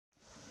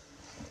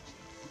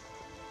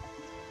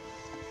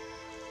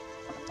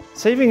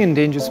Saving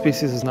endangered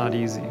species is not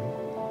easy.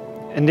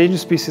 Endangered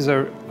species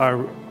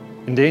are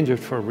endangered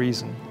for a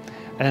reason.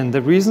 And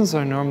the reasons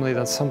are normally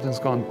that something's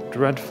gone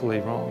dreadfully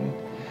wrong.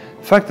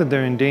 The fact that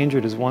they're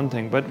endangered is one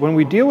thing, but when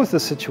we deal with a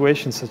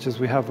situation such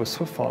as we have with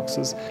swift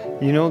foxes,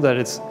 you know that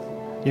it's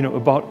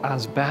about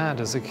as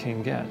bad as it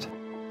can get.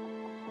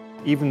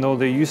 Even though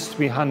there used to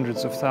be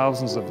hundreds of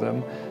thousands of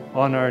them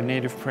on our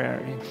native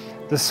prairie.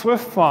 The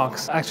swift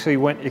fox actually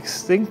went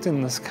extinct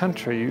in this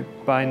country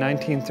by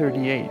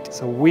 1938.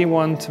 So we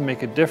wanted to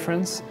make a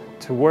difference,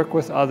 to work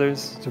with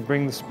others, to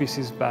bring the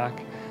species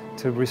back,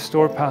 to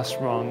restore past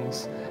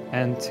wrongs,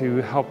 and to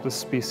help the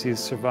species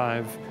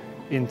survive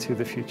into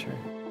the future.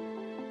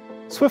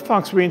 Swift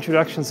fox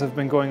reintroductions have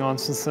been going on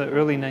since the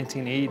early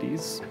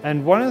 1980s.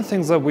 And one of the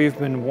things that we've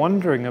been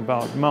wondering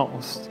about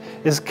most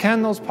is,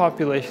 can those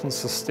populations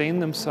sustain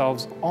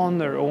themselves on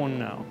their own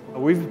now?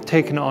 We've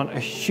taken on a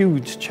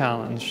huge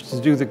challenge to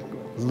do the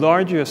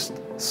largest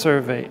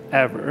survey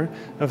ever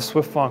of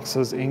swift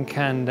foxes in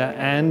Canada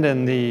and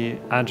in the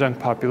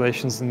adjunct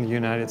populations in the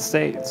United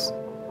States.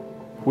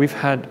 We've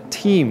had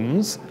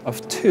teams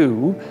of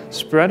 2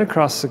 spread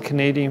across the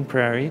Canadian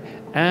prairie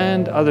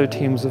and other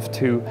teams of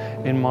 2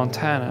 in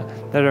Montana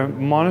that are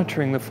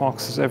monitoring the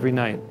foxes every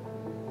night.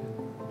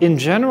 In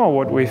general,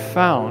 what we've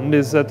found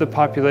is that the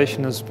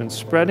population has been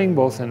spreading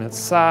both in its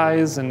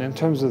size and in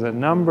terms of the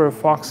number of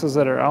foxes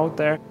that are out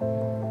there.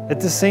 At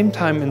the same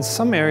time, in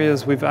some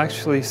areas, we've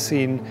actually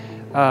seen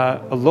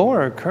a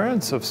lower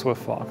occurrence of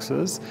swift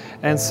foxes,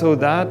 and so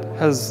that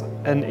has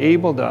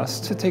enabled us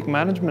to take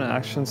management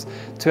actions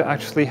to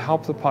actually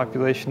help the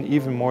population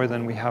even more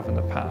than we have in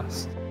the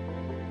past.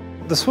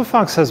 The swift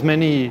fox has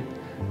many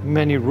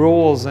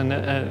roles and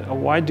a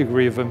wide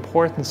degree of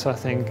importance, I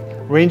think,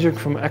 ranging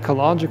from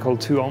ecological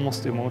to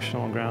almost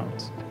emotional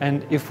grounds.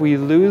 And if we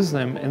lose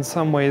them, in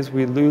some ways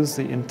we lose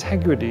the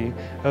integrity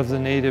of the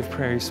native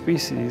prairie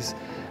species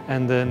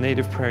and the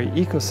native prairie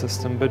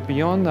ecosystem, but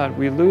beyond that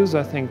we lose,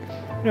 I think,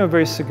 a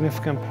very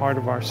significant part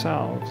of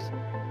ourselves.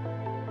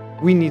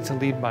 We need to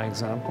lead by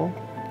example,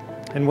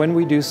 and when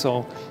we do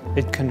so,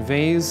 it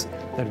conveys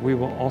that we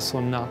will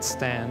also not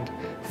stand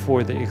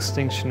for the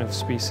extinction of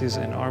species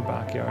in our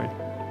backyard.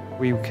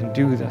 We can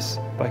do this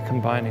by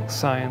combining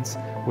science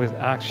with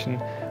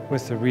action,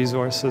 with the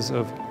resources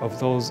of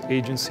those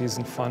agencies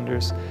and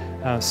funders,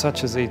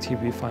 such as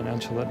ATB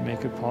Financial, that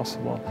make it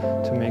possible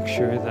to make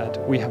sure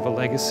that we have a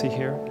legacy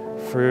here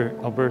for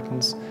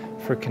Albertans,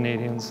 for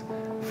Canadians,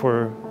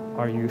 for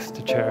our youth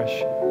to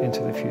cherish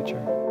into the future.